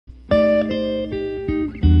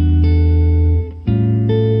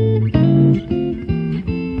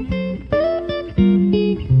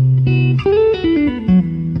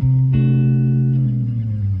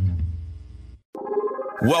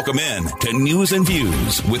Welcome in to News and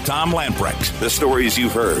Views with Tom Lamprecht. The stories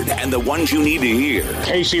you've heard and the ones you need to hear.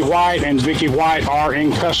 Casey White and Vicky White are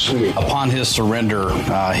in custody. Upon his surrender,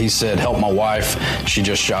 he said, "Help my wife. She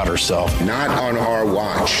just shot herself." Not on our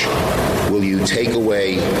watch will you take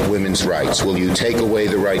away women's rights. Will you take away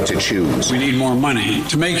the right to choose? We need more money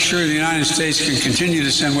to make sure the United States can continue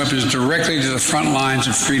to send weapons directly to the front lines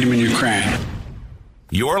of freedom in Ukraine.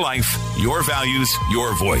 Your life, your values,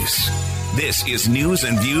 your voice. This is News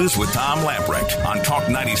and Views with Tom Lamprecht on Talk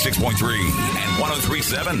 96.3 and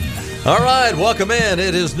 103.7. All right, welcome in.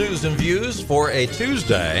 It is News and Views for a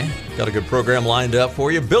Tuesday. Got a good program lined up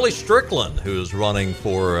for you. Billy Strickland, who is running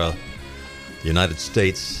for the United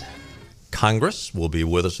States Congress, will be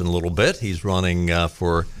with us in a little bit. He's running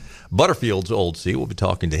for Butterfield's old seat. We'll be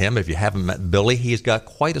talking to him. If you haven't met Billy, he's got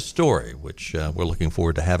quite a story, which we're looking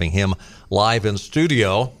forward to having him live in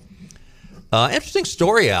studio. Interesting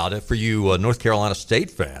story out for you North Carolina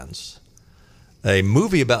State fans. A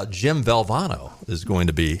movie about Jim Valvano is going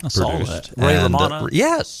to be produced. Ray Romano?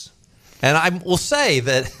 Yes. And I will say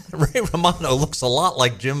that Ray Romano looks a lot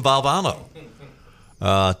like Jim Valvano.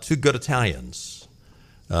 Two good Italians.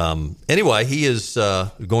 Anyway, he is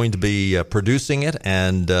going to be producing it,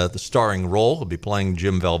 and the starring role will be playing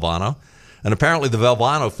Jim Valvano. And apparently the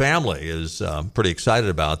Valvano family is pretty excited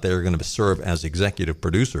about it. They're going to serve as executive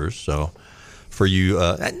producers, so... For you,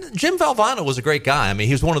 Jim Valvano was a great guy. I mean,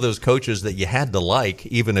 he was one of those coaches that you had to like,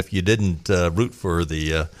 even if you didn't root for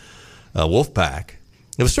the Wolfpack.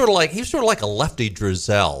 It was sort of like he was sort of like a Lefty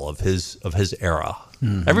Driesell of his era.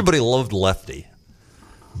 Mm-hmm. Everybody loved Lefty,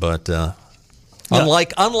 but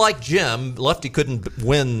unlike Jim, Lefty couldn't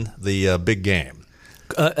win the big game.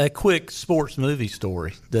 A quick sports movie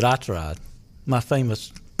story that I tried. My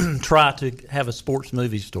famous try to have a sports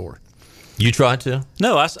movie story. You tried to?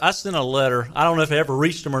 No, I sent a letter. I don't know if it ever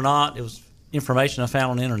reached him or not. It was information I found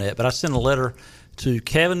on the internet. But I sent a letter to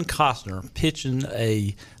Kevin Costner pitching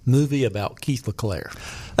a movie about Keith LeClaire.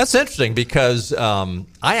 That's interesting because I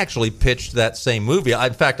actually pitched that same movie.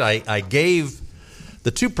 In fact, I gave the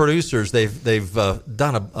two producers, they've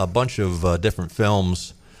done a bunch of different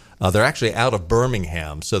films. They're actually out of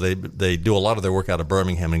Birmingham, so they do a lot of their work out of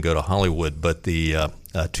Birmingham and go to Hollywood. But the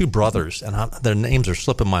two brothers, and their names are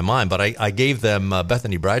slipping my mind, but I gave them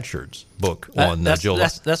Bethany Bradshaw's book on Jill.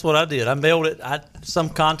 That's what I did. I mailed it. Some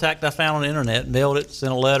contact I found on the internet, mailed it,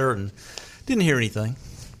 sent a letter, and didn't hear anything.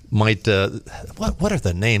 What are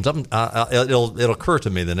the names? It'll occur to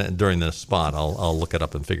me during this spot. I'll look it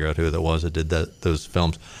up and figure out who that was that did those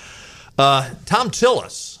films. Tom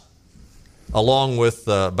Tillis, along with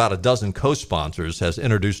about a dozen co-sponsors, has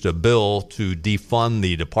introduced a bill to defund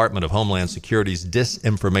the Department of Homeland Security's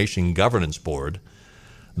Disinformation Governance Board.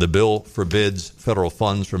 The bill forbids federal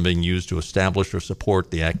funds from being used to establish or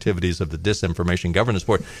support the activities of the Disinformation Governance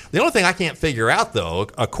Board. The only thing I can't figure out, though,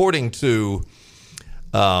 according to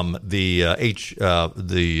the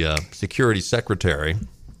Security Secretary,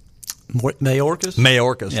 Mayorkas,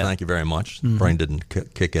 yeah. Thank you very much. Mm-hmm. Brain didn't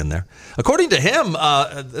kick in there. According to him,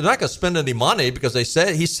 they're not going to spend any money because he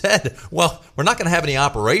said, well, we're not going to have any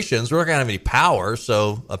operations. We're not going to have any power.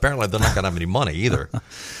 So apparently they're not going to have any money either.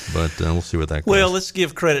 But we'll see what that goes. Well, let's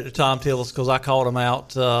give credit to Tom Tillis because I called him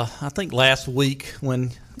out, I think last week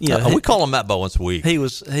when we call him that about once a week. He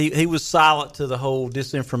was silent to the whole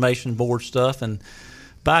Disinformation Board stuff, and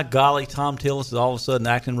by golly, Tom Tillis is all of a sudden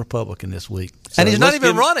acting Republican this week. So and he's not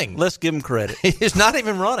even running. Let's give him credit. He's not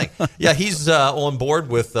even running. Yeah, he's on board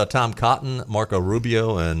with Tom Cotton, Marco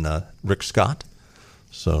Rubio, and Rick Scott.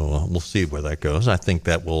 So we'll see where that goes. I think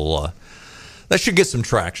that should get some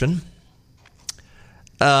traction.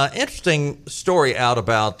 Interesting story out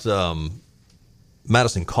about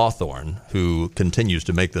Madison Cawthorn, who continues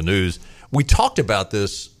to make the news. We talked about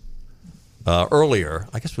this earlier.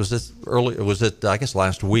 I guess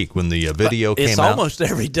last week when the video came out? It's almost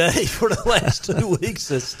every day for the last 2 weeks.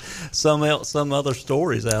 It's some other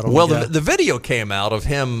stories out. Well, the video came out of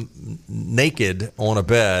him naked on a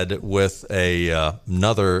bed with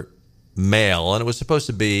another male, and it was supposed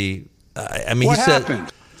to be. What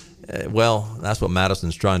happened? Well, that's what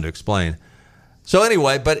Madison's trying to explain. So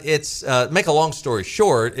anyway, but it's make a long story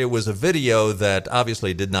short, it was a video that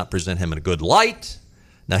obviously did not present him in a good light.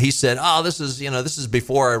 Now he said, this is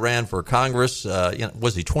before I ran for Congress.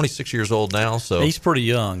 Was he 26 years old now? So he's pretty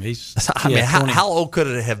young. How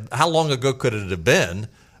long ago could it have been?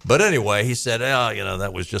 But anyway, he said,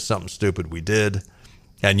 that was just something stupid we did.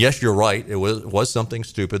 And yes, you're right. It was something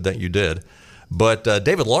stupid that you did. But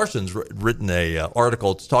David Larson's written a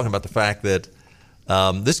article talking about the fact that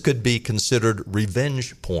this could be considered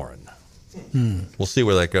revenge porn. We'll see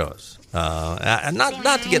where that goes.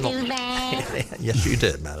 Not to get yes, you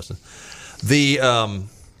did, Madison. The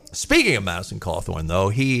speaking of Madison Cawthorn, though,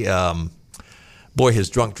 he his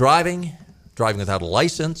drunk driving without a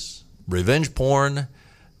license, revenge porn,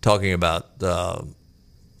 talking about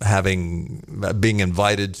being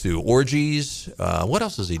invited to orgies. What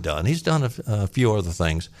else has he done? He's done a few other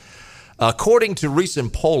things. According to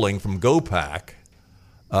recent polling from GOPAC,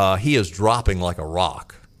 he is dropping like a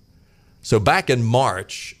rock. So back in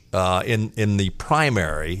March, in the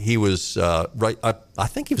primary, he was I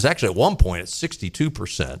think he was actually at one point at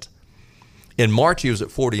 62%. In March, he was at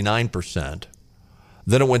 49%.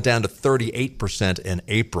 Then it went down to 38% in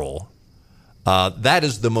April. That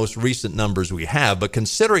is the most recent numbers we have. But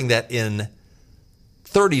considering that in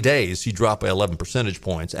 30 days he dropped by 11 percentage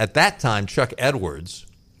points, at that time Chuck Edwards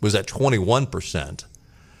was at 21%.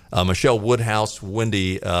 Michelle Woodhouse,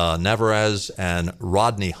 Wendy Navarez, and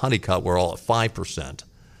Rodney Honeycutt were all at 5%.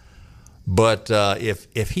 But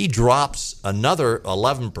if he drops another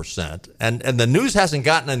 11%, and the news hasn't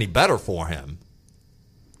gotten any better for him,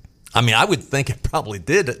 I mean, I would think it probably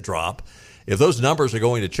did drop. If those numbers are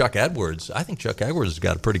going to Chuck Edwards, I think Chuck Edwards has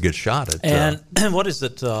got a pretty good shot at. And what is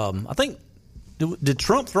it? I think did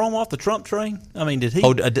Trump throw him off the Trump train? I mean, did he?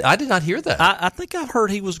 Oh, I did not hear that. I think I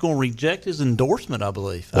heard he was going to reject his endorsement. I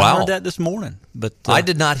believe. Wow. I heard that this morning, but I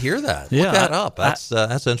did not hear that. Yeah, look that up. That's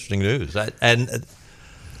interesting news.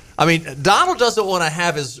 I mean, Donald doesn't want to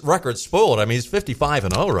have his record spoiled. I mean, he's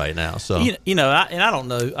 55-0 right now. So I don't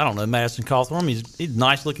know Madison Cawthorn. I mean, he's a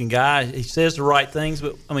nice-looking guy. He says the right things,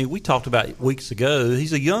 but I mean, we talked about weeks ago.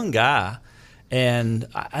 He's a young guy, and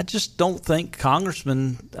I just don't think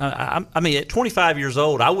congressmen. I mean, at 25 years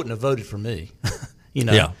old, I wouldn't have voted for me.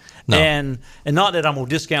 Yeah. No. And not that I'm going to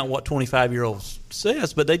discount what 25-year-olds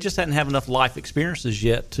says, but they just hadn't have enough life experiences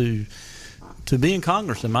yet to be in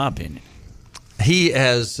Congress, in my opinion. He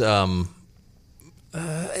has,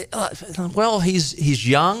 he's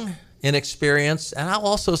young, inexperienced, and I'll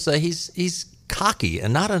also say he's cocky,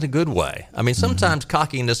 and not in a good way. I mean, sometimes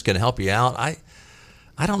cockiness can help you out. I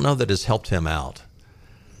don't know that it's helped him out.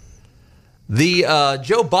 The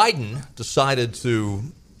Joe Biden decided to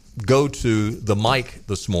go to the mic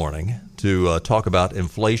this morning to talk about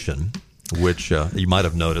inflation, which you might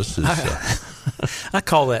have noticed is. I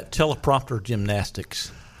call that teleprompter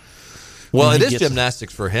gymnastics. Well, it is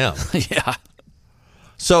gymnastics for him. Yeah.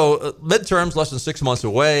 So midterms less than 6 months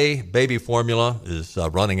away. Baby formula is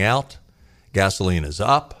running out. Gasoline is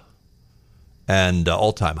up. And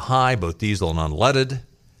all-time high, both diesel and unleaded.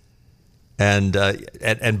 And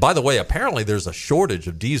by the way, apparently there's a shortage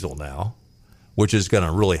of diesel now, which is going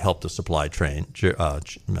to really help the supply chain.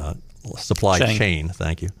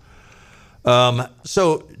 Thank you.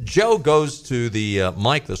 So Joe goes to the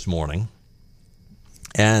mic this morning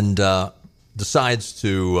and decides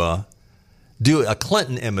to do a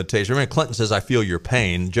Clinton imitation. Remember, Clinton says, "I feel your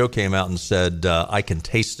pain." Joe came out and said, "I can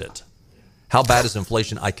taste it." How bad is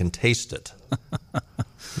inflation? I can taste it.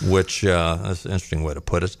 Which that's an interesting way to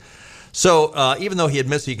put it. So even though he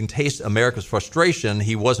admits he can taste America's frustration,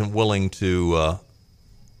 he wasn't willing to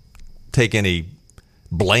take any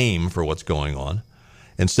blame for what's going on.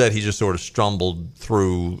 Instead, he just sort of stumbled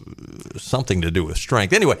through something to do with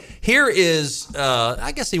strength. Anyway, here is,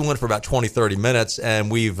 I guess he went for about 20, 30 minutes,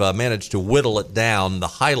 and we've managed to whittle it down, the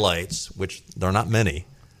highlights, which there are not many.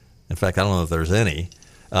 In fact, I don't know if there's any.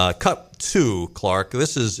 Cut 2, Clark.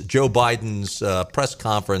 This is Joe Biden's press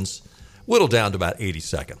conference, whittled down to about 80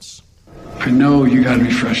 seconds. I know you got to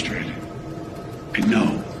be frustrated. I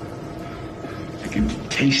know. I can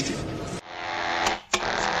taste it.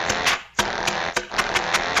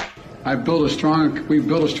 We've built a strong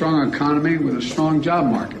economy with a strong job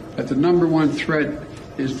market. But the number one threat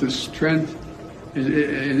is the strength,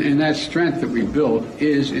 and that strength that we built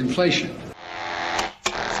is inflation.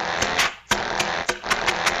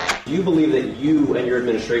 Do you believe that you and your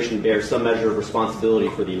administration bear some measure of responsibility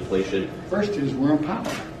for the inflation? First is we're in power.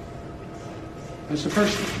 That's the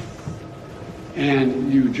first thing.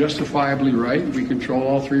 And you justifiably right, we control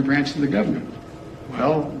all three branches of the government.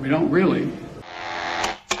 Well, we don't really.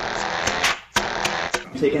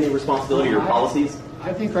 You take any responsibility for your policies?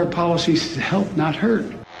 I think our policies help, not hurt.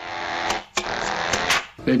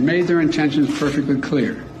 They've made their intentions perfectly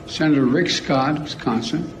clear. Senator Rick Scott,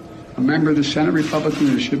 Wisconsin, a member of the Senate Republican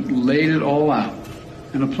leadership, laid it all out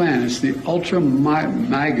in a plan. It's the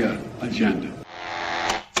ultra-MAGA agenda.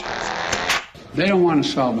 They don't want to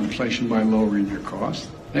solve inflation by lowering your costs.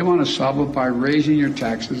 They want to solve it by raising your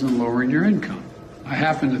taxes and lowering your income. I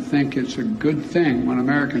happen to think it's a good thing when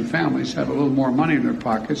American families have a little more money in their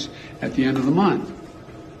pockets at the end of the month.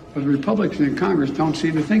 But the Republicans in Congress don't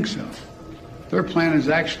seem to think so. Their plan has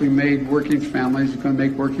actually made working families, it's going to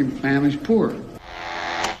make working families poor.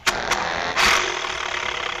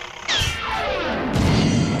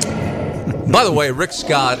 By the way, Rick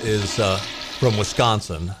Scott is from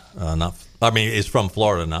Wisconsin. Is from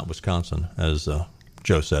Florida, not Wisconsin, as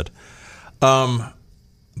Joe said. But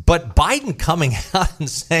Biden coming out and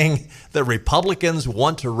saying that Republicans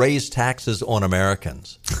want to raise taxes on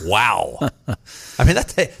Americans. Wow. I mean,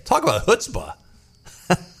 talk about chutzpah.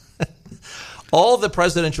 All the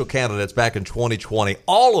presidential candidates back in 2020,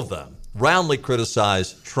 all of them roundly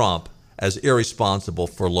criticized Trump as irresponsible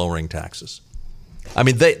for lowering taxes. I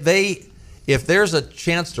mean, they if there's a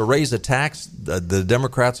chance to raise a tax, the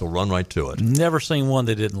Democrats will run right to it. Never seen one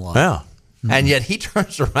they didn't like. Yeah. Mm-hmm. And yet he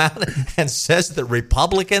turns around and says that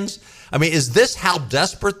Republicans, I mean, is this how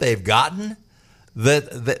desperate they've gotten?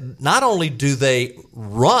 That not only do they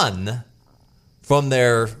run from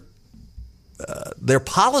their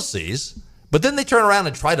policies, but then they turn around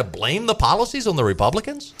and try to blame the policies on the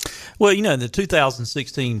Republicans? Well, in the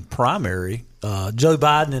 2016 primary, Joe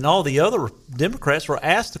Biden and all the other Democrats were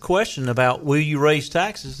asked the question about, will you raise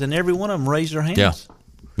taxes? And every one of them raised their hands.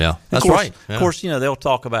 Yeah, that's right. Yeah. Of course, they'll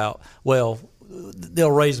talk about,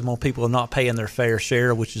 they'll raise them on people not paying their fair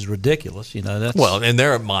share, which is ridiculous. Well, in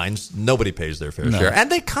their minds, nobody pays their fair share.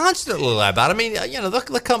 And they constantly lie about it. I mean,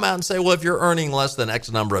 they'll come out and say, well, if you're earning less than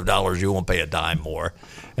X number of dollars, you won't pay a dime more.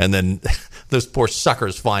 And then those poor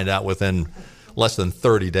suckers find out within less than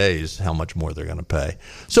 30 days how much more they're going to pay.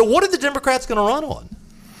 So what are the Democrats going to run on?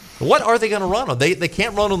 What are they going to run on? They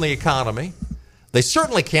can't run on the economy. They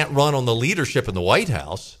certainly can't run on the leadership in the White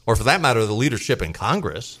House, or for that matter, the leadership in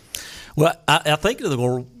Congress. Well, I think they're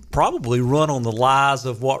going to probably run on the lies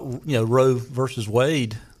of what Roe versus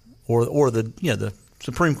Wade, or the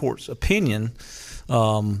Supreme Court's opinion,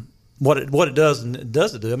 what it does and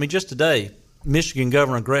doesn't do. I mean, just today, Michigan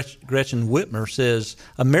Governor Gretchen Whitmer says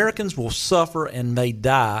Americans will suffer and may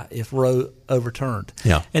die if Roe overturned.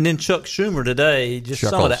 Yeah. And then Chuck Schumer today,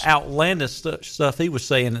 some of the outlandish stuff he was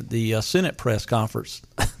saying at the Senate press conference.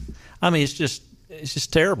 I mean, it's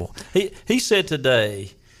just terrible. He said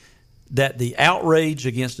today that the outrage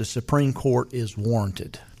against the Supreme Court is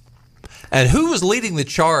warranted. And who was leading the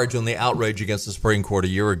charge on the outrage against the Supreme Court a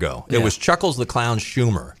year ago? It was Chuckles the Clown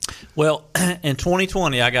Schumer. Well, in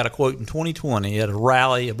 2020, I got a quote in 2020 at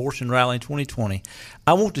a abortion rally in 2020.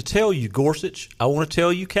 I want to tell you, Gorsuch, I want to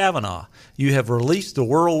tell you, Kavanaugh, you have released the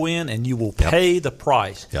whirlwind and you will pay the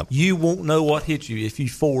price. Yep. You won't know what hit you if you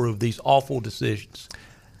forward these awful decisions.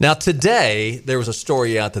 Now, today, there was a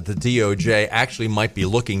story out that the DOJ actually might be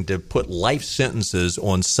looking to put life sentences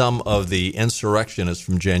on some of the insurrectionists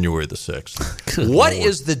from January the 6th. What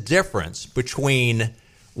is the difference between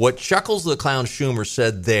what Chuckles the Clown Schumer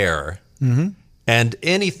said there and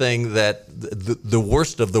anything that the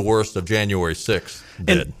worst of January 6th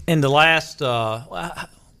did? In the last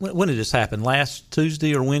when did this happen? Last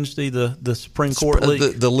Tuesday or Wednesday, the Supreme Court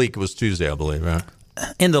leak? The leak was Tuesday, I believe, right?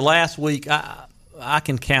 In the last week, I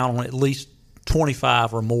can count on at least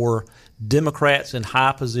 25 or more Democrats in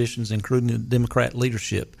high positions, including the Democrat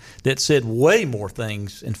leadership, that said way more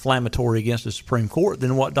things inflammatory against the Supreme Court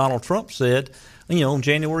than what Donald Trump said, on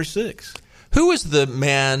January 6th. Who is the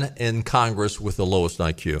man in Congress with the lowest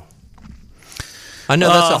IQ? I know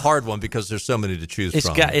that's a hard one because there's so many to choose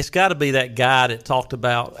from. It's got to be that guy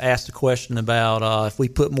that asked the question about if we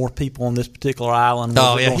put more people on this particular island.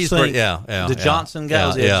 He's great. The Johnson guy,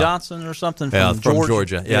 was it Johnson or something from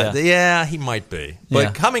Georgia? Yeah, he might be.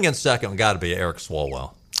 But coming in second, got to be Eric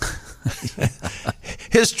Swalwell.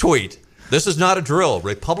 His tweet: "This is not a drill.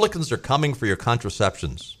 Republicans are coming for your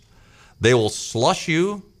contraceptions. They will slush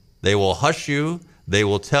you. They will hush you. They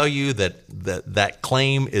will tell you that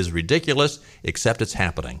claim is ridiculous, except it's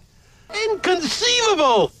happening."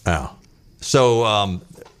 Inconceivable! Oh. So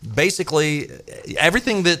basically,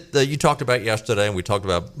 everything that you talked about yesterday, and we talked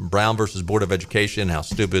about Brown versus Board of Education, how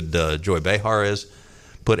stupid Joy Behar is,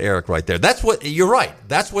 put Eric right there. You're right.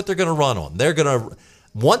 That's what they're going to run on. They're going to,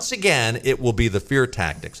 once again, it will be the fear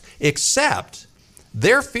tactics, except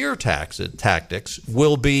their fear tactics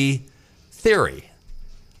will be theory.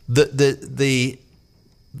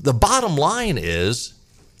 The bottom line is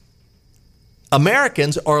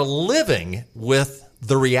Americans are living with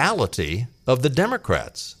the reality of the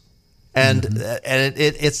Democrats, and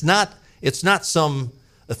it's not some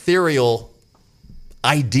ethereal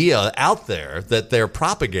idea out there that they're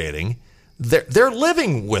propagating. They're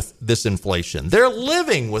living with this inflation. They're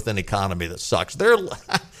living with an economy that sucks.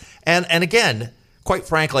 And again, quite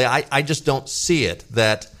frankly, I just don't see it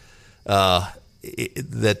that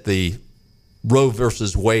the Roe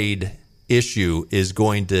versus Wade issue is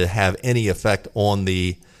going to have any effect on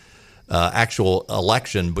the actual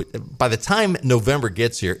election. But by the time November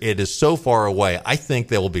gets here, it is so far away. I think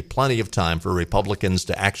there will be plenty of time for Republicans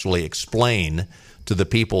to actually explain to the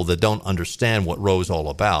people that don't understand what Roe's all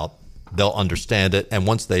about. They'll understand it, and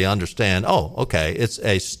once they understand, oh, okay, it's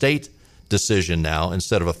a state decision now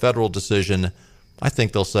instead of a federal decision, I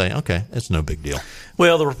think they'll say, okay, it's no big deal.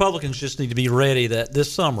 Well, the Republicans just need to be ready that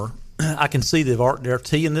this summer, I can see they're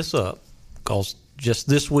teeing this up, because just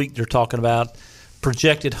this week they're talking about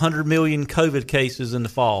projected 100 million COVID cases in the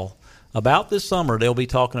fall. About this summer, they'll be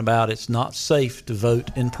talking about it's not safe to vote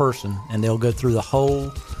in person, and they'll go through the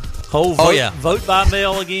whole vote by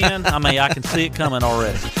mail again. I mean, I can see it coming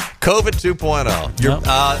already. COVID 2.0. Yep.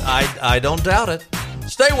 I don't doubt it.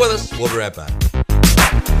 Stay with us. We'll be right back.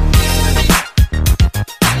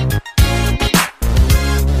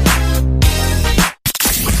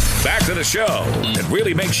 Back to the show that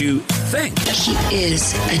really makes you think. He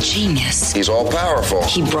is a genius. He's all powerful.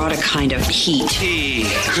 He brought a kind of heat. He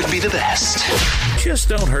could be the best. Just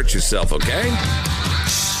don't hurt yourself, okay?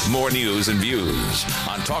 More news and views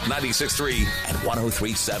on Talk 96.3 and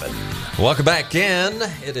 103.7. Welcome back in.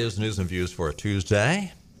 It is News and Views for a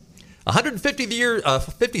Tuesday.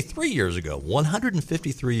 153 years ago,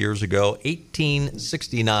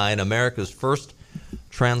 1869, America's first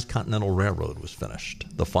transcontinental railroad was finished.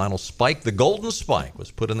 The final spike, the Golden Spike, was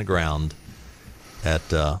put in the ground at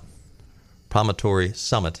Promontory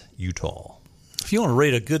Summit, Utah. If you want to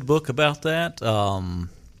read a good book about that,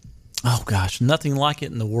 Nothing Like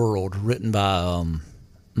It in the World, written by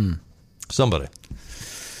somebody.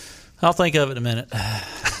 I'll think of it in a minute.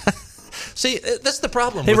 See, that's the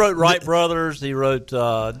problem. He wrote Wright Brothers. He wrote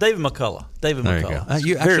David McCullough. There you go.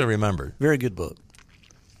 You actually remembered. Very good book.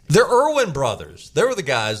 The Irwin brothers. They were the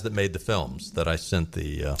guys that made the films that I sent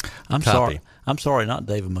the copy. I'm sorry, not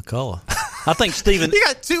David McCullough. I think Stephen. You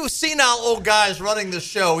got two senile old guys running the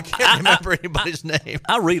show. We can't remember anybody's name.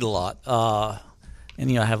 I read a lot.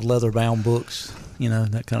 And I have leather-bound books,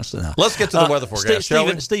 that kind of stuff. No. Let's get to the weather forecast, shall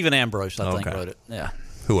we? Stephen Ambrose, I think, wrote it. Yeah.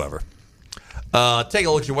 Whoever. Take a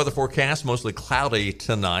look at your weather forecast. Mostly cloudy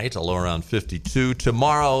tonight, a low around 52.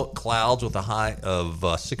 Tomorrow, clouds with a high of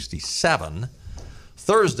 67.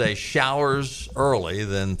 Thursday, showers early,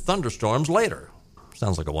 then thunderstorms later.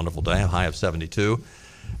 Sounds like a wonderful day, a high of 72.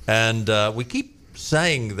 And we keep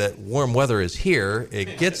saying that warm weather is here.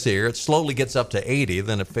 It gets here. It slowly gets up to 80.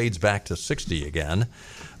 Then it fades back to 60 again.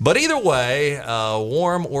 But either way,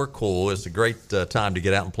 warm or cool, is a great time to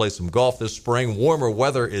get out and play some golf this spring. Warmer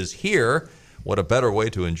weather is here. What a better way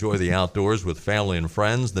to enjoy the outdoors with family and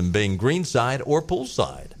friends than being greenside or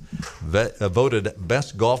poolside. Voted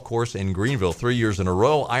best golf course in Greenville 3 years in a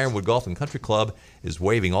row, Ironwood Golf and Country Club is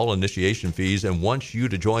waiving all initiation fees and wants you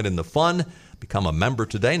to join in the fun. Become a member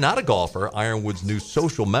today, not a golfer. Ironwood's new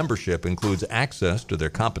social membership includes access to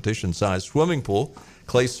their competition-sized swimming pool,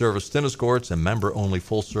 clay service tennis courts, and member-only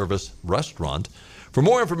full-service restaurant. For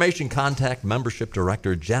more information, contact Membership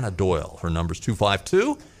Director Jenna Doyle. Her number is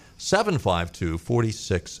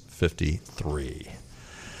 252-752-4653.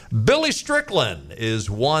 Billy Strickland is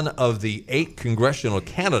one of the 8 congressional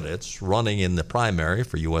candidates running in the primary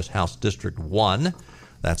for U.S. House District 1.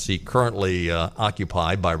 That seat currently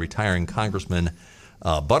occupied by retiring Congressman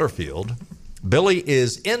Butterfield. Billy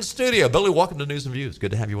is in studio. Billy, welcome to News and Views.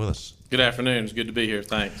 Good to have you with us. Good afternoon. It's good to be here.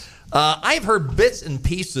 Thanks. I've heard bits and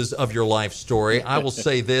pieces of your life story. I will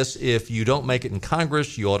say this. If you don't make it in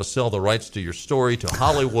Congress, you ought to sell the rights to your story to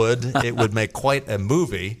Hollywood. It would make quite a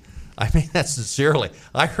movie. I mean that sincerely.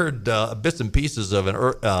 I heard bits and pieces of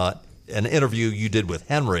an interview you did with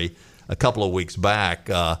Henry a couple of weeks back.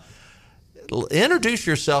 Introduce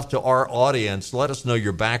yourself to our audience. Let us know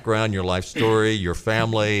your background, your life story, your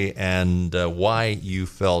family, and why you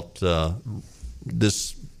felt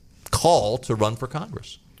this call to run for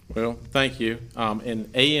Congress. Well, thank you.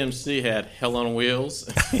 And AMC had Hell on Wheels,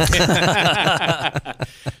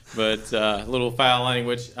 but a little foul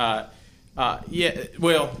language. Yeah,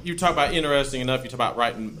 well, you talk about interesting enough. You talk about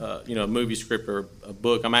writing, a movie script or a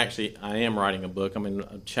book. I am writing a book. I'm in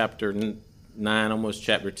chapter 9, almost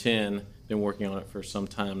chapter 10. Been working on it for some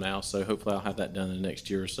time now, so hopefully I'll have that done in the next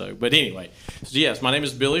year or so. But anyway, so yes, my name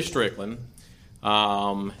is Billy Strickland,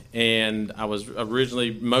 and I was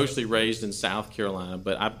originally mostly raised in South Carolina,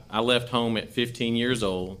 but I left home at 15 years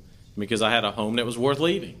old because I had a home that was worth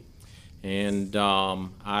leaving. And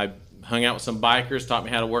I hung out with some bikers, taught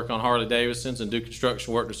me how to work on Harley Davidsons and do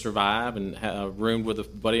construction work to survive, and roomed with a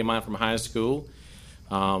buddy of mine from high school,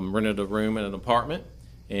 rented a room in an apartment.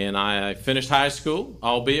 And I finished high school,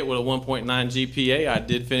 albeit with a 1.9 GPA. I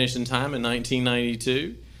did finish in time in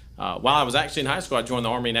 1992. While I was actually in high school, I joined the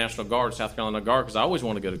Army National Guard, South Carolina Guard, because I always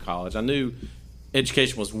wanted to go to college. I knew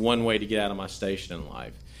education was one way to get out of my station in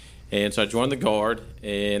life. And so I joined the Guard,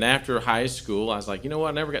 and after high school, I was like, you know what,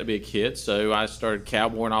 I never got to be a kid, so I started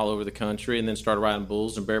cowboying all over the country and then started riding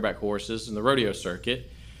bulls and bareback horses in the rodeo circuit.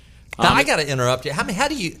 Now, I got to interrupt you. How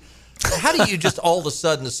do you just all of a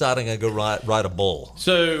sudden decide I'm going to go ride a bull?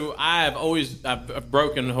 So I've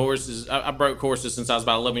broken horses. I broke horses since I was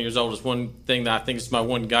about 11 years old. It's one thing that I think is my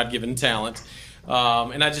one God-given talent.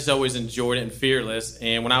 And I just always enjoyed it and fearless.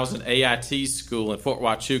 And when I was at AIT school in Fort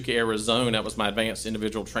Huachuca, Arizona, that was my advanced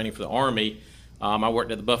individual training for the Army. I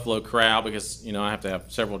worked at the Buffalo Corral because, I have to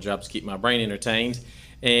have several jobs to keep my brain entertained.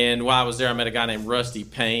 And while I was there, I met a guy named Rusty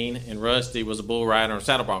Payne. And Rusty was a bull rider and a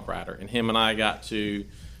saddle bronc rider. And him and I got to,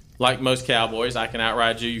 like most cowboys, I can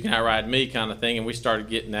outride you, you can outride me kind of thing. And we started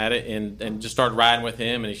getting at it and just started riding with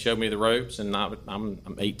him. And he showed me the ropes. And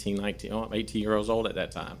I'm 18 years old at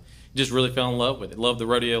that time. Just really fell in love with it. Loved the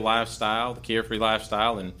rodeo lifestyle, the carefree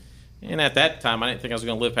lifestyle, and at that time I didn't think I was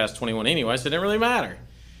going to live past 21 anyway, so it didn't really matter.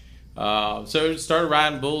 So started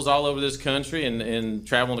riding bulls all over this country and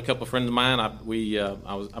traveling with a couple of friends of mine.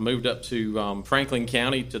 I moved up to Franklin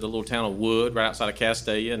County to the little town of Wood, right outside of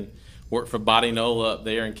Castalia, and worked for Body Nola up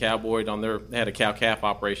there and cowboyed on they had a cow-calf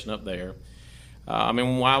operation up there.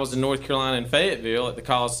 When I was in North Carolina in Fayetteville at the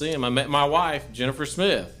Coliseum, I met my wife, Jennifer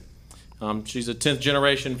Smith. She's a 10th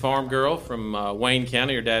generation farm girl from Wayne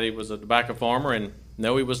County. Her daddy was a tobacco farmer, and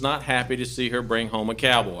no, he was not happy to see her bring home a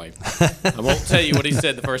cowboy. I won't tell you what he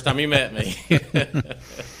said the first time he met me.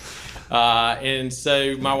 And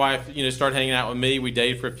so my wife, started hanging out with me. We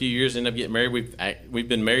dated for a few years, ended up getting married. We've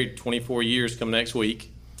been married 24 years come next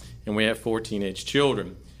week, and we have 4 teenage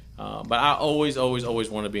children. But I always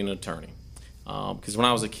wanted to be an attorney. Because when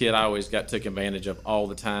I was a kid, I always got took advantage of all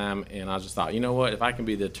the time, and I just thought, you know what, if I can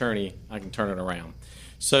be the attorney, I can turn it around.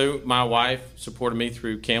 So my wife supported me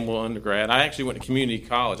through Campbell undergrad. I actually went to community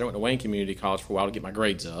college. I went to Wayne Community College for a while to get my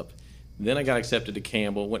grades up. Then I got accepted to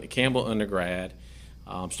Campbell, went to Campbell undergrad,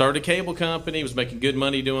 started a cable company, was making good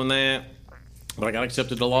money doing that, but I got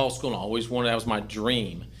accepted to law school, and I always wanted, that was my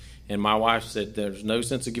dream. And my wife said, there's no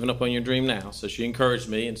sense of giving up on your dream now. So she encouraged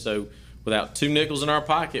me, and so without 2 nickels in our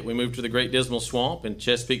pocket, we moved to the Great Dismal Swamp in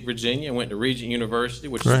Chesapeake, Virginia, and went to Regent University,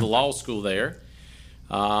 which is the law school there,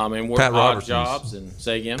 and worked odd jobs. And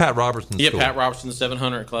say again? Pat Robertson. Yeah, Pat Robertson, the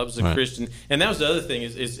 700 Club, is a Christian. And that was the other thing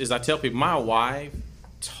is I tell people, my wife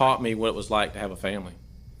taught me what it was like to have a family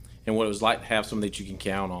and what it was like to have somebody that you can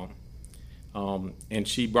count on. And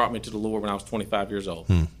she brought me to the Lord when I was 25 years old,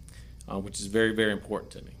 which is very, very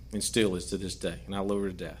important to me and still is to this day. And I love her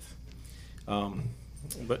to death.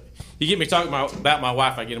 But you get me talking about my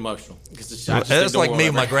wife, I get emotional. That's like me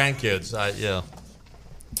and my grandkids.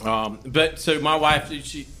 But so my wife,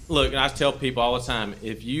 and I tell people all the time,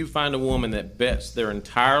 if you find a woman that bets their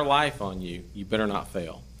entire life on you, you better not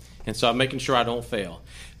fail. And so I'm making sure I don't fail.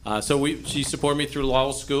 She supported me through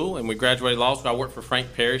law school, and we graduated law school. I worked for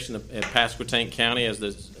Frank Parrish in Pasquotank County as the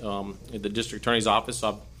district attorney's office.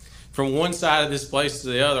 So from one side of this place to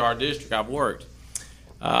the other, our district, I've worked.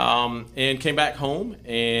 And came back home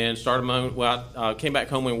and started my own. Came back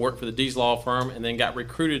home and worked for the Dees Law Firm, and then got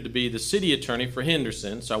recruited to be the city attorney for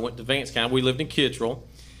Henderson. So I went to Vance County. We lived in Kittrell,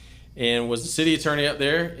 and was the city attorney up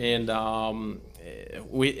there. And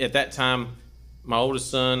at that time, my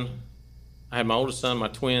oldest son, my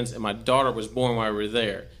twins, and my daughter was born while we were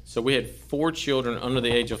there. So we had 4 children under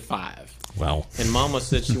the age of 5. Wow. And Mama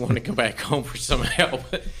said she wanted to come back home for some help.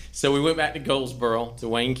 So we went back to Goldsboro, to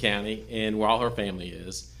Wayne County, and where all her family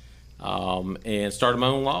is, and started my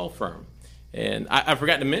own law firm. And I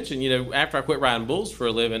forgot to mention, after I quit riding bulls for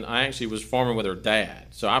a living, I actually was farming with her dad.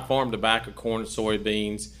 So I farmed tobacco, corn, and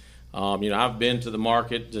soybeans. I've been to the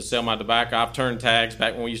market to sell my tobacco. I've turned tags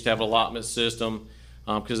back when we used to have an allotment system.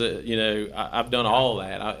 Because I've done all of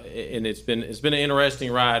that, and it's been an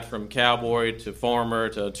interesting ride from cowboy to farmer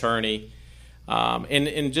to attorney,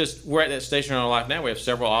 and just we're at that station in our life now. We have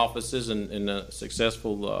several offices and a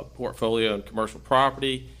successful portfolio in commercial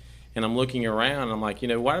property, and I'm looking around and I'm like,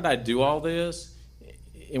 why did I do all this,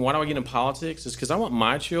 and why do I get in politics? It's because I want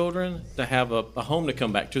my children to have a home to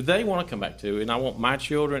come back to. They want to come back to, and I want my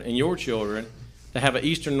children and your children to have an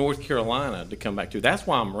Eastern North Carolina to come back to. That's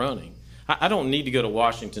why I'm running. I don't need to go to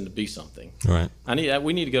Washington to be something. Right.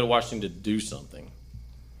 We need to go to Washington to do something.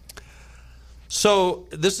 So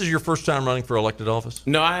this is your first time running for elected office?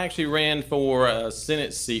 No, I actually ran for a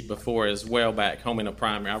Senate seat before as well back home in a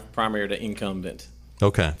primary. I primaried an incumbent.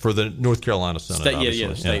 Okay, for the North Carolina Senate, state. Obviously.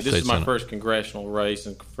 Yeah, state. This is my Senate. first congressional race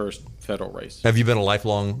and first federal race. Have you been a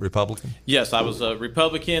lifelong Republican? Yes, I was a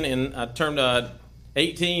Republican, and I turned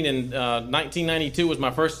 18 in 1992 was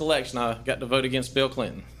my first election. I got to vote against Bill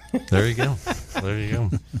Clinton. There you go. There you go.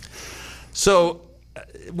 So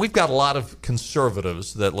we've got a lot of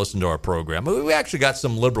conservatives that listen to our program. We actually got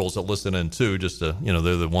some liberals that listen in too, just to,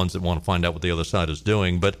 they're the ones that want to find out what the other side is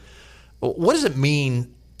doing. But what does it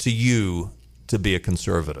mean to you to be a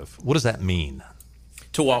conservative? What does that mean?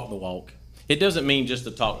 To walk the walk. It doesn't mean just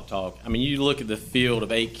to talk the talk. I mean, you look at the field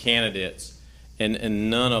of 8 candidates, and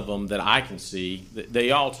none of them that I can see,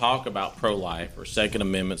 they all talk about pro-life or Second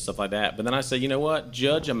Amendment, stuff like that. But then I say, you know what?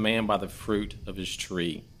 Judge a man by the fruit of his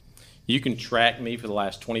tree. You can track me for the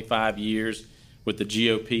last 25 years with the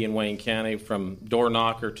GOP in Wayne County, from door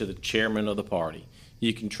knocker to the chairman of the party.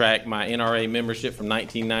 You can track my NRA membership from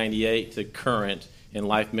 1998 to current in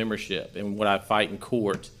life membership and what I fight in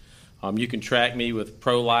court. You can track me with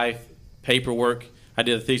pro-life paperwork. I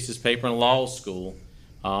did a thesis paper in law school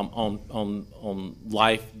on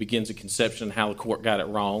life begins at conception and how the court got it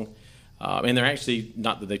wrong. And they're actually,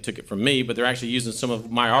 not that they took it from me, but they're actually using some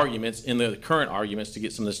of my arguments in the current arguments to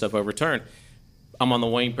get some of this stuff overturned. I'm on the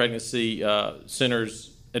Wayne Pregnancy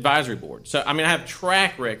Center's advisory board. So, I mean, I have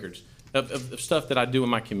track records of stuff that I do in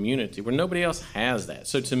my community where nobody else has that.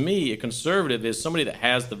 So to me, a conservative is somebody that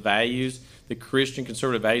has the values, the Christian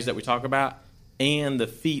conservative values that we talk about, and the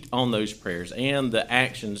feet on those prayers, and the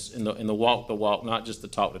actions in the walk the walk, not just the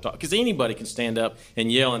talk the talk. Because anybody can stand up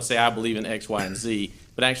and yell and say, I believe in X, Y, and Z,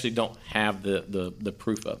 but actually don't have the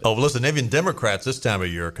proof of it. Oh, listen, even Democrats this time of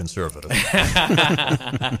year are conservative.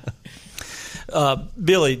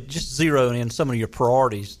 Billy, just zeroing in some of your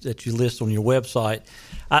priorities that you list on your website,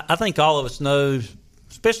 I think all of us know,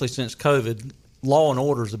 especially since COVID, law and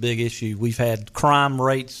order is a big issue. We've had crime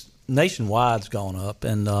rates nationwide's gone up,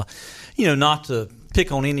 and not to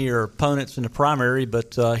pick on any of your opponents in the primary,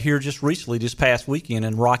 but here just recently, this past weekend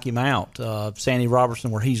in Rocky Mount, Sandy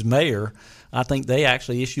Robertson, where he's mayor, I think they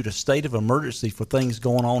actually issued a state of emergency for things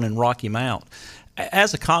going on in Rocky Mount.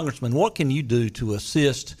 As a congressman, what can you do to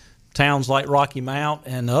assist towns like Rocky Mount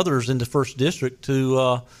and others in the 1st District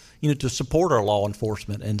to support our law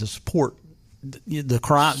enforcement and to support the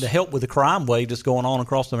crime, to help with the crime wave that's going on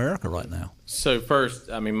across America right now? So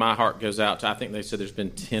first, I mean, my heart goes out to, I think they said there's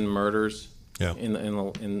been 10 murders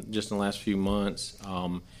in just in the last few months.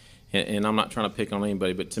 And I'm not trying to pick on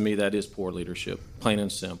anybody, but to me that is poor leadership, plain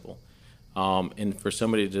and simple. And for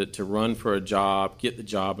somebody to run for a job, get the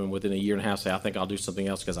job, and within a year and a half say, I think I'll do something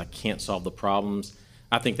else because I can't solve the problems,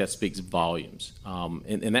 I think that speaks volumes.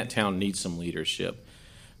 And that town needs some leadership.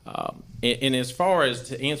 And as far as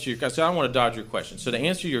to answer your question, so I don't want to dodge your question. So to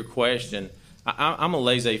answer your question, I'm a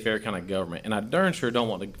laissez-faire kind of government, and I darn sure don't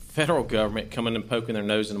want the federal government coming and poking their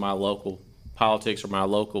nose into my local politics or my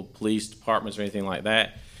local police departments or anything like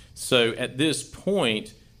that. So at this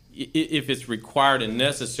point, if it's required and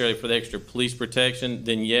necessary for the extra police protection,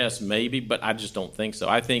 then yes, maybe, but I just don't think so.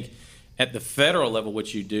 I think at the federal level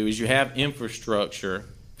what you do is you have infrastructure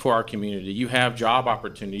for our community. You have job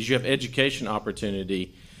opportunities. You have education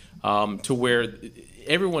opportunity to where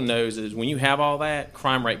everyone knows is when you have all that,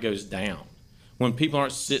 crime rate goes down. When people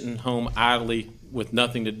aren't sitting home idly with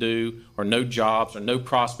nothing to do or no jobs or no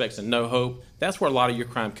prospects and no hope, that's where a lot of your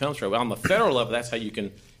crime comes from. On the federal level, that's how you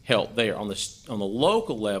can help there. On the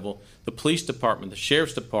local level, the police department, the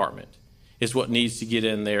sheriff's department is what needs to get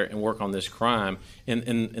in there and work on this crime.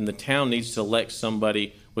 And the town needs to elect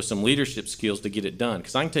somebody with some leadership skills to get it done.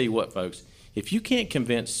 Because I can tell you what, folks, if you can't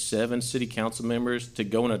convince 7 city council members to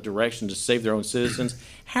go in a direction to save their own citizens,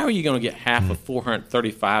 how are you going to get half of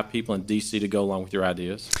 435 people in D.C. to go along with your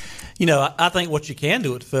ideas? I think what you can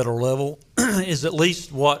do at the federal level is at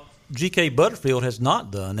least what G.K. Butterfield has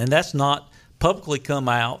not done, and that's not publicly come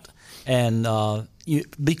out and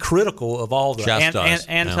be critical of all the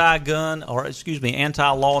anti-gun or,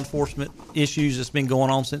 anti-law enforcement issues that's been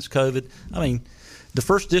going on since COVID. I mean, the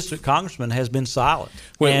 1st District congressman has been silent,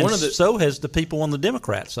 so has the people on the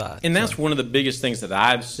Democrat side. And that's one of the biggest things that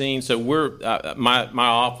I've seen. So we're my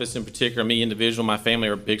office in particular, me individual, my family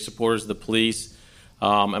are big supporters of the police.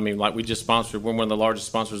 We just sponsored, we're one of the largest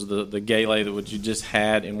sponsors of the gala that you just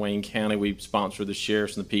had in Wayne County. We sponsor the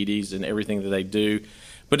sheriffs and the PDs and everything that they do.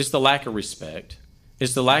 But it's the lack of respect.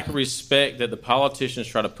 It's the lack of respect that the politicians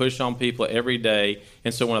try to push on people every day.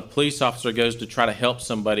 And so when a police officer goes to try to help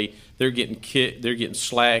somebody, they're getting kicked, they're getting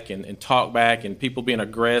slack and talk back, and people being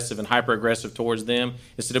aggressive and hyper-aggressive towards them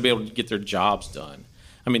instead of being able to get their jobs done.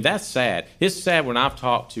 I mean, that's sad. It's sad when I've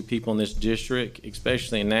talked to people in this district,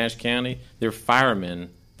 especially in Nash County, they're firemen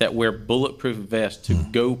that wear bulletproof vests to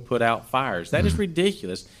go put out fires. That is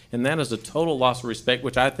ridiculous, and that is a total loss of respect,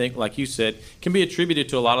 which I think, like you said, can be attributed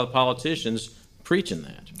to a lot of the politicians preaching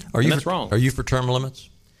that. That's wrong. Are you for term limits?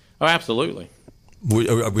 Oh, absolutely.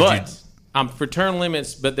 I'm for term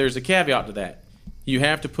limits, but there's a caveat to that. you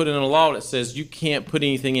have to put in a law that says you can't put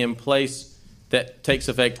anything in place that takes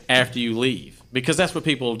effect after you leave, because that's what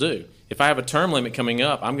people will do. If I have a term limit coming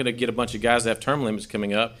up, I'm going to get a bunch of guys that have term limits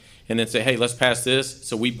coming up and then say, hey, let's pass this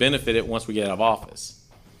so we benefit it once we get out of office.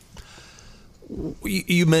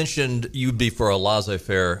 You mentioned you'd be for a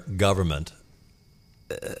laissez-faire government.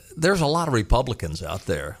 There's a lot of Republicans out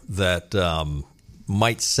there that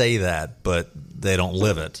might say that, but they don't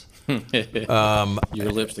live it.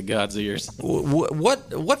 Your lips to God's ears.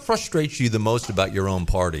 What frustrates you the most about your own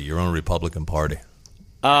party, your own Republican Party?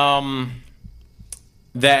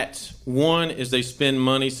 That one is they spend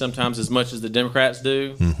money sometimes as much as the Democrats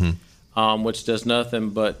do, which does nothing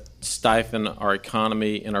but stifle our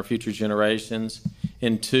economy and our future generations.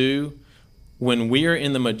 And two, when we are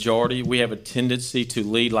in the majority, we have a tendency to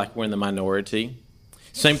lead like we're in the minority.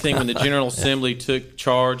 Same thing when the General Assembly took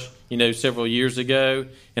charge, several years ago.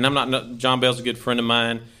 And John Bell's a good friend of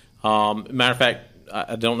mine. Matter of fact,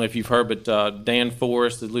 I don't know if you've heard, but Dan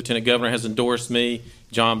Forrest, the Lieutenant Governor, has endorsed me.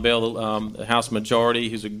 John Bell, the House Majority,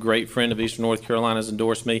 who's a great friend of Eastern North Carolina, has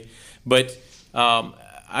endorsed me. But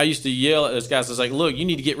I used to yell at those guys. I was like, look, you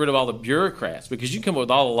need to get rid of all the bureaucrats, because you come up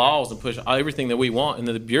with all the laws and push everything that we want, and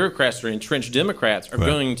the bureaucrats that are entrenched Democrats are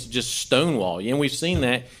going to just stonewall you. And we've seen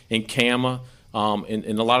that in CAMA,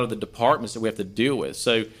 in a lot of the departments that we have to deal with.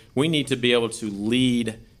 So we need to be able to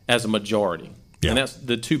lead as a majority. Yeah. And that's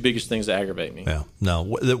the two biggest things that aggravate me. Yeah,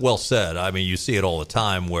 no, well said. I mean, you see it all the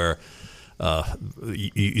time where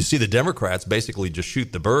you see the Democrats basically just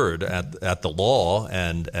shoot the bird at the law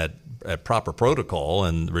and at proper protocol,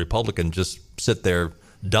 and the Republicans just sit there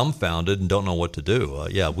dumbfounded and don't know what to do.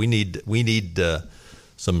 We need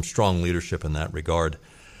some strong leadership in that regard.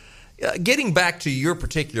 Getting back to your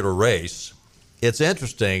particular race, it's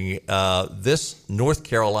interesting. This North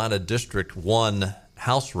Carolina District 1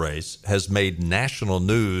 House race has made national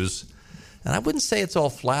news, and I wouldn't say it's all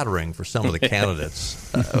flattering for some of the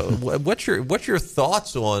candidates. What's your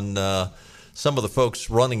thoughts on some of the folks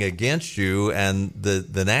running against you and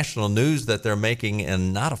the national news that they're making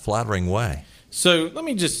in not a flattering way? So let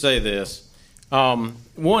me just say this.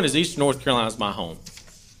 One is Eastern North Carolina is my home.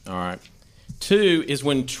 All right. Two is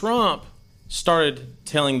when Trump started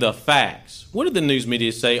telling the facts, what did the news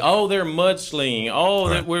media say? Oh, they're mudslinging. Oh,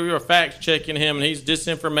 right. We were fact-checking him, and he's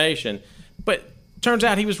disinformation. But turns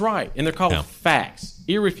out he was right, and they're called facts,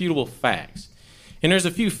 irrefutable facts. And there's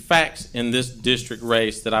a few facts in this district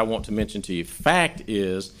race that I want to mention to you. Fact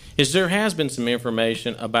is there has been some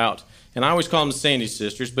information about, and I always call them the Sandy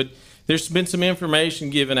sisters, but there's been some information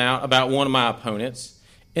given out about one of my opponents,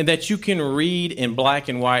 and that you can read in black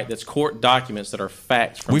and white, that's court documents that are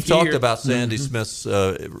facts from We've talked about Sandy Smith's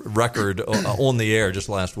record on the air just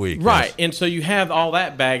last week. Right, yes. And so you have all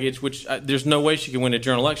that baggage, which there's no way she can win a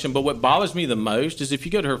general election. But what bothers me the most is if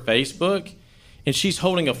you go to her Facebook, and she's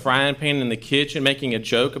holding a frying pan in the kitchen making a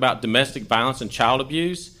joke about domestic violence and child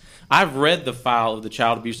abuse. I've read the file of the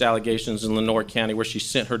child abuse allegations in Lenoir County where she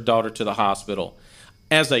sent her daughter to the hospital.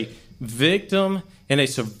 As a victim and a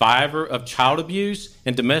survivor of child abuse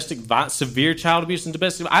and domestic violence, severe child abuse and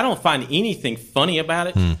domestic violence, I don't find anything funny about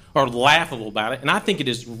it or laughable about it. And I think it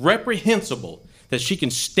is reprehensible that she can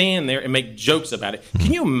stand there and make jokes about it.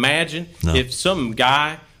 Can you imagine if some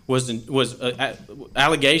guy was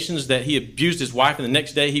allegations that he abused his wife, and the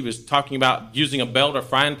next day he was talking about using a belt or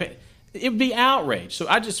frying pan? It would be outrage. So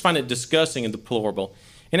I just find it disgusting and deplorable.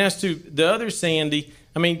 And as to the other Sandy,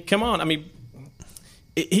 I mean, come on. I mean,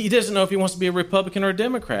 he doesn't know if he wants to be a Republican or a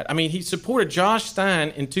Democrat. I mean, he supported Josh Stein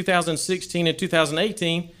in 2016 and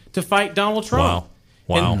 2018 to fight Donald Trump.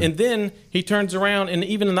 Wow. And then he turns around, and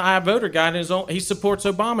even in the iVoter guide, he supports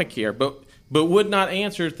Obamacare, but would not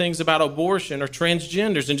answer things about abortion or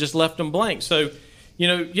transgenders and just left them blank. So,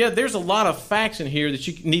 there's a lot of facts in here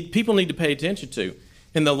that people need to pay attention to.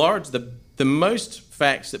 And the most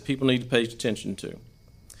facts that people need to pay attention to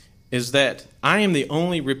is that I am the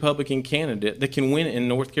only Republican candidate that can win in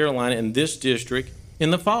North Carolina in this district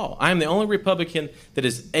in the fall. I am the only Republican that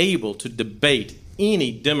is able to debate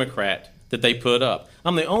any Democrat that they put up.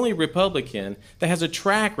 I'm the only Republican that has a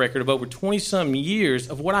track record of over 20-some years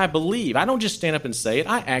of what I believe. I don't just stand up and say it.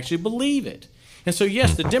 I actually believe it. And so,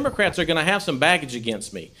 yes, the Democrats are going to have some baggage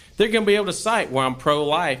against me. They're going to be able to cite where I'm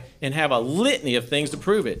pro-life and have a litany of things to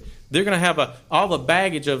prove it. They're going to have all the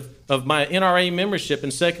baggage of my NRA membership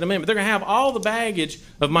and Second Amendment. They're going to have all the baggage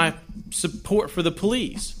of my support for the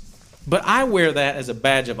police. But I wear that as a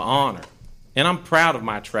badge of honor. And I'm proud of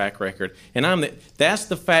my track record. And that's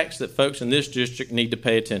the facts that folks in this district need to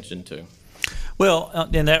pay attention to. Well,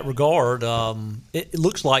 in that regard, it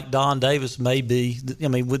looks like Don Davis may be,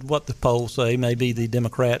 with what the polls say, may be the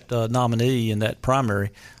Democrat nominee in that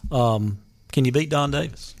primary. Can you beat Don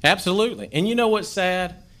Davis? Absolutely. And you know what's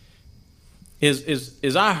sad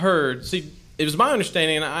is I heard. See, it was my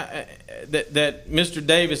understanding that Mr.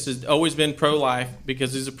 Davis has always been pro-life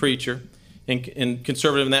because he's a preacher and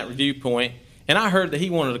conservative in that viewpoint. And I heard that he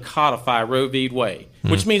wanted to codify Roe v. Wade,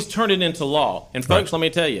 which means turn it into law. And folks, let me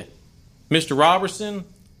tell you, Mr. Robertson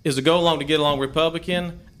is a go-along to get along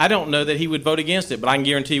Republican. I don't know that he would vote against it, but I can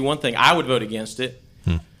guarantee you one thing: I would vote against it.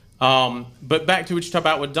 But back to what you talked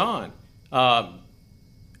about with Don,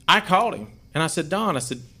 I called him and I said, Don, I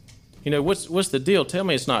said, what's the deal? Tell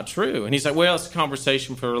me it's not true. And he's like, well, it's a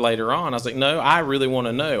conversation for later on. I was like, no, I really want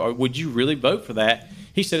to know. Or would you really vote for that?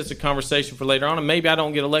 He said it's a conversation for later on, and maybe I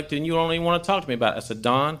don't get elected and you don't even want to talk to me about it. I said,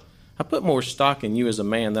 Don, I put more stock in you as a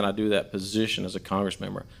man than I do that position as a Congress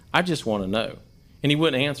member. I just want to know. And he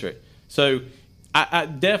wouldn't answer it. So I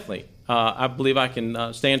definitely, I believe I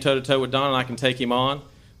can stand toe-to-toe with Don and I can take him on,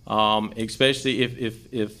 especially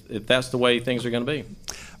if that's the way things are going to be.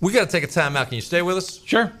 We got to take a timeout. Can you stay with us?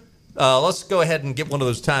 Sure. Let's go ahead and get one of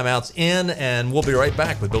those timeouts in, and we'll be right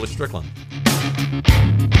back with Billy Strickland.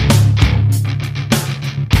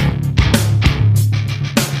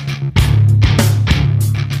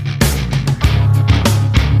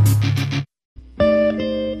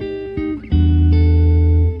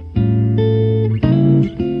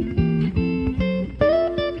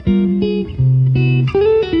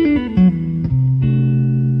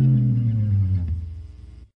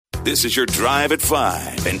 This is your Drive at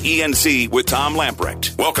 5 and ENC with Tom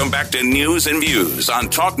Lamprecht. Welcome back to News and Views on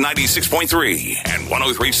Talk 96.3 and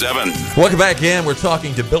 103.7. Welcome back in. We're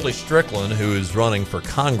talking to Billy Strickland, who is running for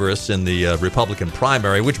Congress in the Republican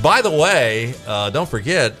primary, which, by the way, don't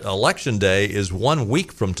forget, Election Day is 1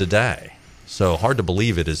 week from today. So hard to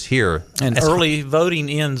believe it is here. And early voting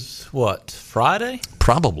ends, what, Friday?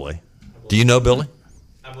 Probably. Do you know, Billy?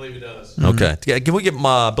 I believe it does. Okay. Can we get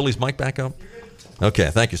Billy's mic back up?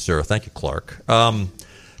 Okay, thank you, sir. Thank you, Clark.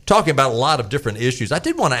 Talking about a lot of different issues. I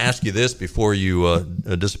did want to ask you this before you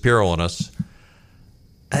disappear on us.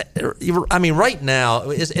 I mean, right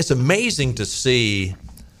now, it's amazing to see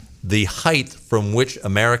the height from which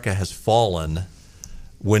America has fallen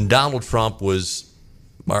when Donald Trump was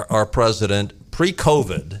our president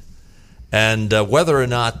pre-COVID, and whether or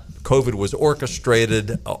not COVID was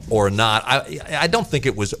orchestrated or not. I don't think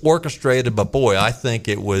it was orchestrated, but boy, I think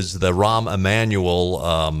it was the Rahm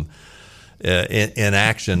Emanuel in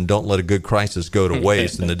action. Don't let a good crisis go to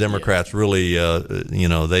waste. And the Democrats really,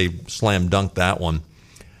 they slam dunked that one.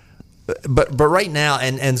 But right now,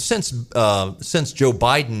 and since Joe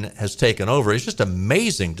Biden has taken over, it's just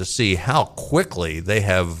amazing to see how quickly they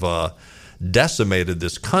have decimated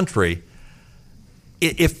this country.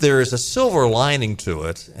 If there is a silver lining to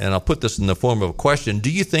it, and I'll put this in the form of a question, do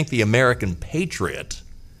you think the American patriot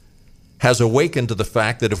has awakened to the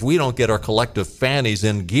fact that if we don't get our collective fannies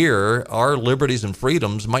in gear, our liberties and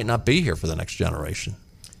freedoms might not be here for the next generation?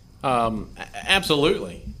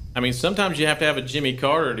 Absolutely. I mean, sometimes you have to have a Jimmy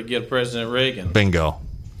Carter to get President Reagan. Bingo.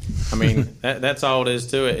 I mean, that's all it is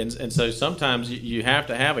to it. And so sometimes you have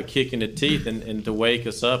to have a kick in the teeth and to wake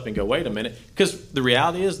us up and go, wait a minute. Because the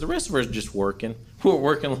reality is the rest of us are just working. We're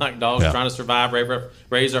working like dogs, trying to survive,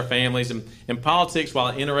 raise our families. And politics,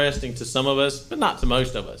 while interesting to some of us, but not to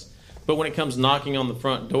most of us. But when it comes knocking on the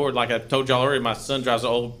front door, like I told y'all earlier, my son drives an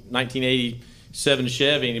old 1987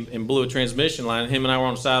 Chevy and blew a transmission line. And him and I were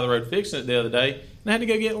on the side of the road fixing it the other day. And I had to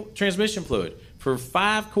go get transmission fluid. For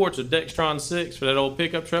 5 quarts of Dextron 6 for that old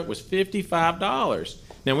pickup truck was $55.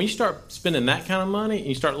 Now, when you start spending that kind of money, and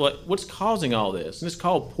you start, what's causing all this? And it's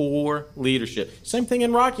called poor leadership. Same thing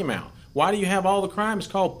in Rocky Mount. Why do you have all the crime? It's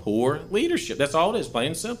called poor leadership. That's all it is, plain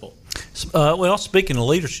and simple. Well, speaking of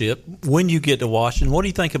leadership, when you get to Washington, what do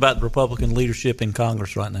you think about the Republican leadership in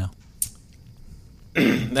Congress right now?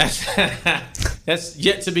 That's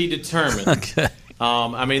yet to be determined. Okay.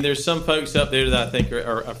 I mean, there's some folks up there that I think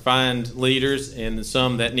are fine leaders, and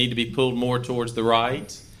some that need to be pulled more towards the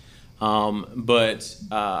right. But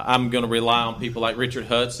I'm going to rely on people like Richard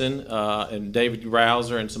Hudson and David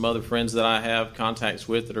Rouser and some other friends that I have contacts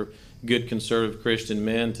with that are good conservative Christian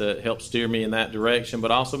men to help steer me in that direction, but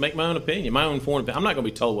also make my own opinion, my own informed opinion. I'm not going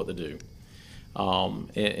to be told what to do.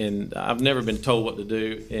 And I've never been told what to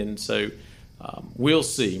do, and so we'll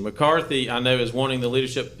see. McCarthy, I know, is wanting the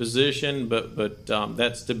leadership position, but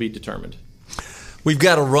that's to be determined. We've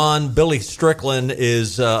got to run. Billy Strickland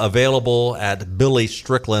is available at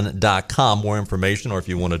billystrickland.com. More information, or if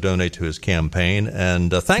you want to donate to his campaign.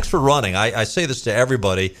 And thanks for running. I say this to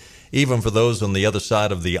everybody, even for those on the other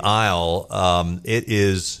side of the aisle. I've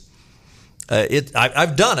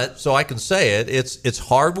done it, so I can say it. It's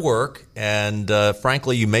hard work, and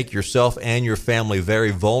frankly, you make yourself and your family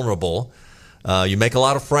very vulnerable You make a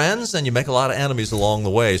lot of friends and you make a lot of enemies along the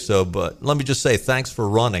way. So, but let me just say thanks for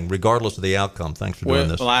running, regardless of the outcome. Thanks for doing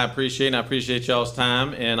this. Well, I appreciate y'all's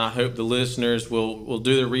time, and I hope the listeners will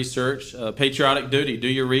do their research. Patriotic duty, do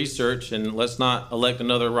your research, and let's not elect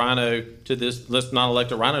another rhino to this. Let's not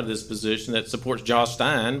elect a rhino to this position that supports Josh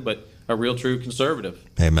Stein, but a real true conservative.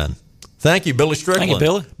 Amen. Thank you, Billy Strickland. Thank you,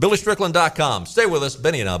 Billy. BillyStrickland.com. Stay with us.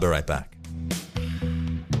 Benny and I'll be right back.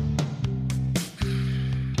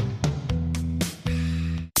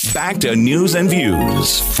 Back to News and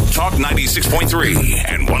Views. Talk 96.3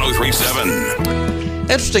 and 103.7.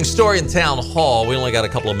 Interesting story in Town Hall. We only got a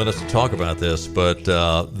couple of minutes to talk about this, but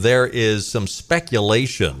there is some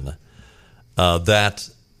speculation that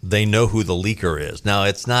they know who the leaker is. Now,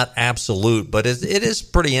 it's not absolute, but it is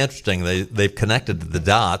pretty interesting. They've connected the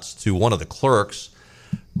dots to one of the clerks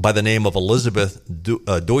by the name of Elizabeth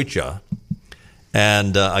Deutsche.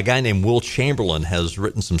 And a guy named Will Chamberlain has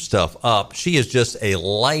written some stuff up. She is just a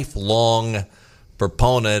lifelong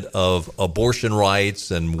proponent of abortion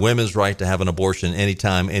rights and women's right to have an abortion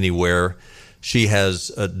anytime, anywhere. She has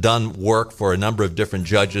done work for a number of different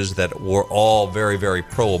judges that were all very, very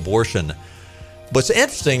pro-abortion. What's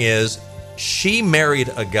interesting is she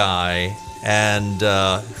married a guy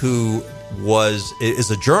who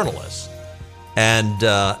is a journalist, and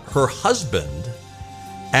her husband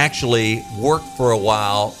actually worked for a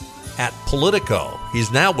while at Politico.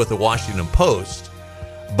 He's now with the Washington Post.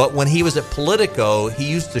 But when he was at Politico, he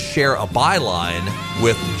used to share a byline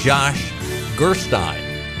with Josh Gerstein.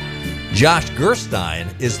 Josh Gerstein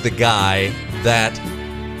is the guy that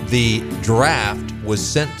the draft was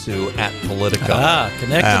sent to at Politico.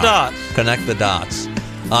 Connect the dots. Connect the dots.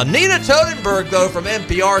 Nina Totenberg, though, from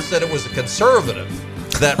NPR said it was a conservative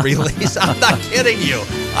that release. I'm not kidding you.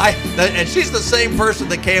 And she's the same person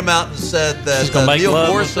that came out and said that Neil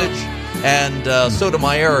Gorsuch and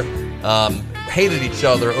Sotomayor hated each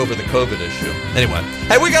other over the COVID issue. Anyway,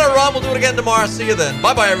 hey, we got to run. We'll do it again tomorrow. See you then.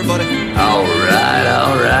 Bye-bye, everybody. All right.